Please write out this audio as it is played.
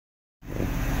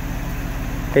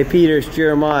Hey Peter, it's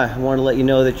Jeremiah. I wanted to let you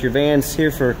know that your van's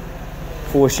here for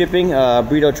shipping.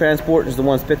 Burrito Transport is the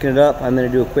one's picking it up. I'm going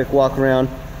to do a quick walk around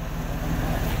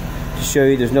to show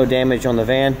you there's no damage on the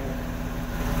van.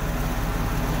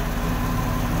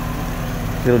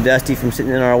 A little dusty from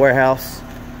sitting in our warehouse,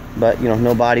 but you know,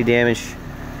 no body damage.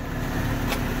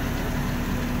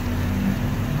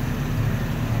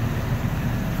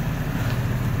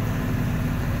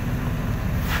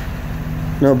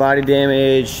 No body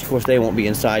damage. Of course, they won't be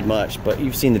inside much, but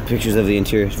you've seen the pictures of the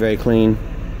interior. It's very clean.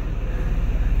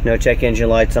 No check engine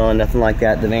lights on, nothing like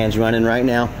that. The van's running right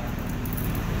now.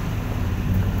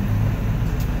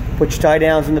 Put your tie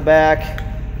downs in the back.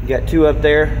 You got two up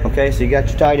there. Okay, so you got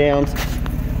your tie downs.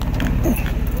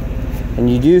 And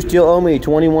you do still owe me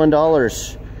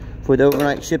 $21 for the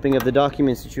overnight shipping of the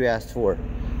documents that you asked for.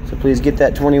 So please get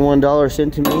that $21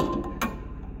 sent to me.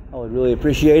 I would really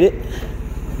appreciate it.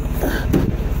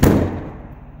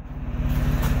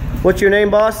 What's your name,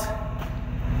 boss?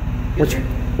 What's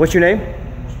your name?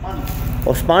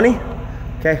 Ospani.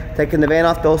 Okay, taking the van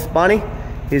off to Ospani.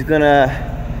 He's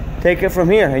gonna take it from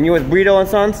here. And you're with Burrito and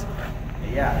Sons?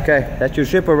 Yeah. Okay, that's your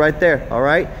shipper right there, all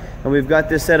right? And we've got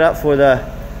this set up for the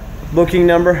booking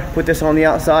number. Put this on the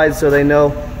outside so they know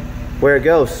where it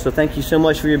goes. So thank you so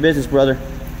much for your business, brother.